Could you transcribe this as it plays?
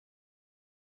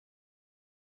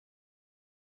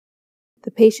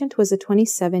The patient was a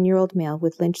 27-year-old male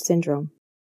with Lynch syndrome.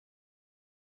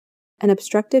 An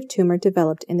obstructive tumor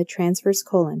developed in the transverse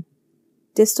colon,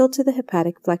 distal to the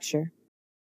hepatic flexure.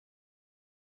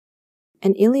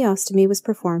 An ileostomy was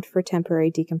performed for temporary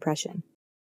decompression.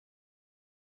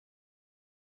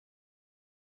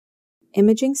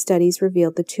 Imaging studies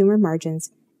revealed the tumor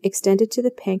margins extended to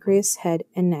the pancreas head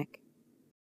and neck,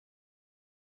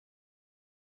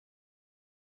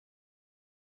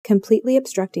 completely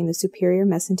obstructing the superior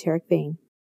mesenteric vein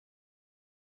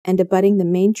and abutting the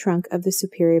main trunk of the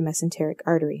superior mesenteric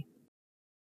artery.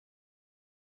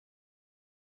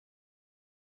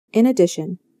 In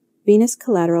addition, venous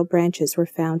collateral branches were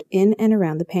found in and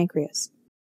around the pancreas.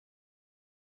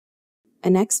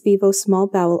 An ex vivo small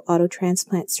bowel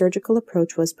auto-transplant surgical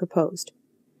approach was proposed,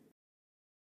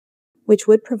 which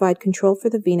would provide control for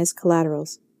the venous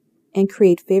collaterals and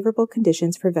create favorable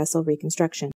conditions for vessel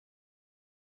reconstruction.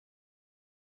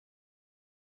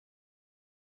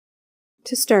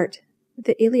 To start,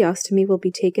 the ileostomy will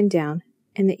be taken down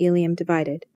and the ileum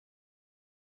divided.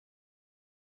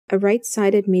 A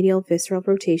right-sided medial visceral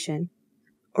rotation,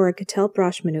 or a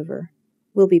Cattell-Brosh maneuver,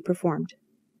 will be performed.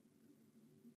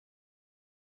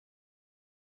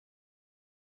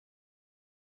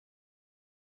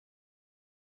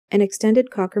 An extended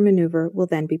Cocker maneuver will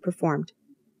then be performed,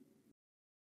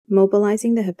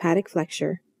 mobilizing the hepatic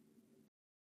flexure,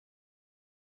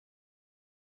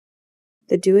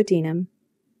 the duodenum,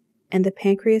 and the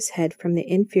pancreas head from the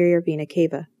inferior vena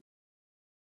cava.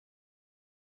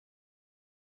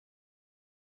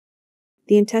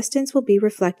 The intestines will be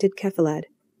reflected cephalad,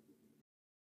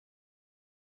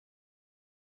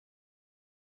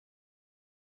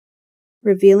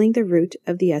 revealing the root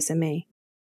of the SMA.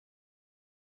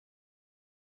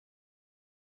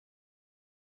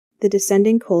 The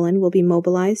descending colon will be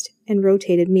mobilized and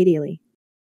rotated medially,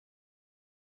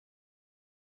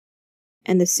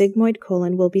 and the sigmoid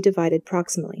colon will be divided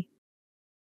proximally.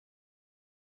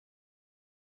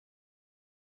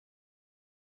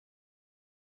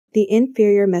 The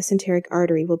inferior mesenteric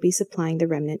artery will be supplying the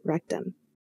remnant rectum.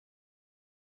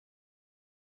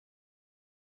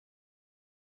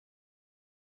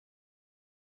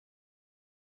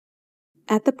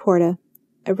 At the porta,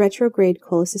 a retrograde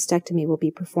cholecystectomy will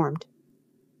be performed.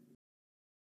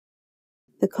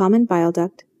 The common bile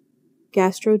duct,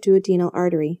 gastroduodenal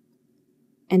artery,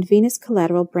 and venous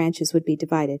collateral branches would be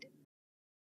divided.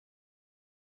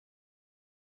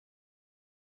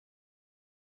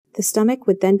 The stomach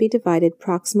would then be divided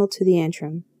proximal to the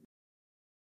antrum.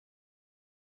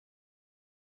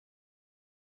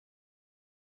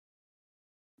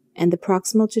 And the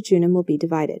proximal jejunum will be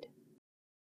divided.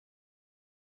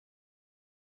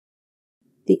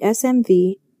 The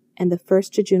SMV and the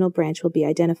first jejunal branch will be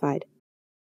identified,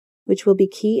 which will be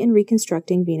key in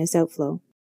reconstructing venous outflow.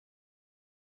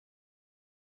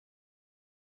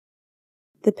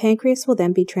 The pancreas will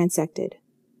then be transected,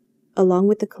 along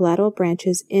with the collateral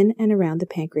branches in and around the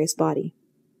pancreas body.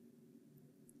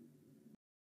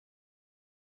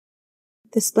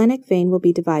 The splenic vein will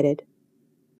be divided.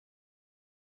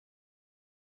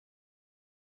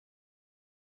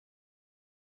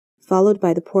 Followed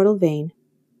by the portal vein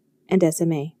and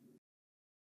SMA.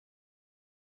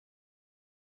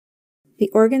 The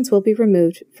organs will be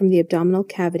removed from the abdominal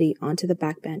cavity onto the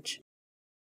backbench.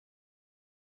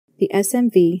 The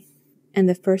SMV and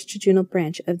the first jejunal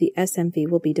branch of the SMV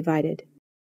will be divided.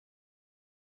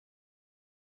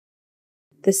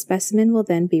 The specimen will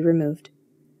then be removed,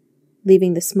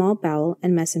 leaving the small bowel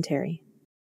and mesentery.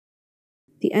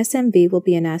 The SMV will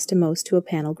be anastomosed to a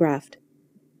panel graft,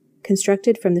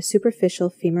 constructed from the superficial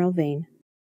femoral vein,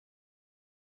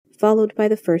 followed by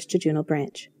the first jejunal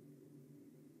branch.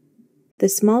 The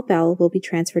small bowel will be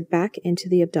transferred back into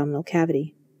the abdominal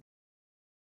cavity.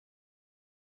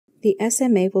 The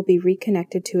SMA will be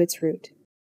reconnected to its root,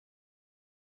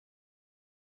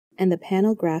 and the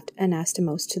panel graft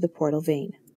anastomosed to the portal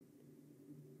vein.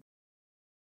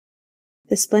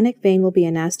 The splenic vein will be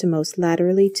anastomosed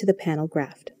laterally to the panel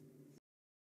graft.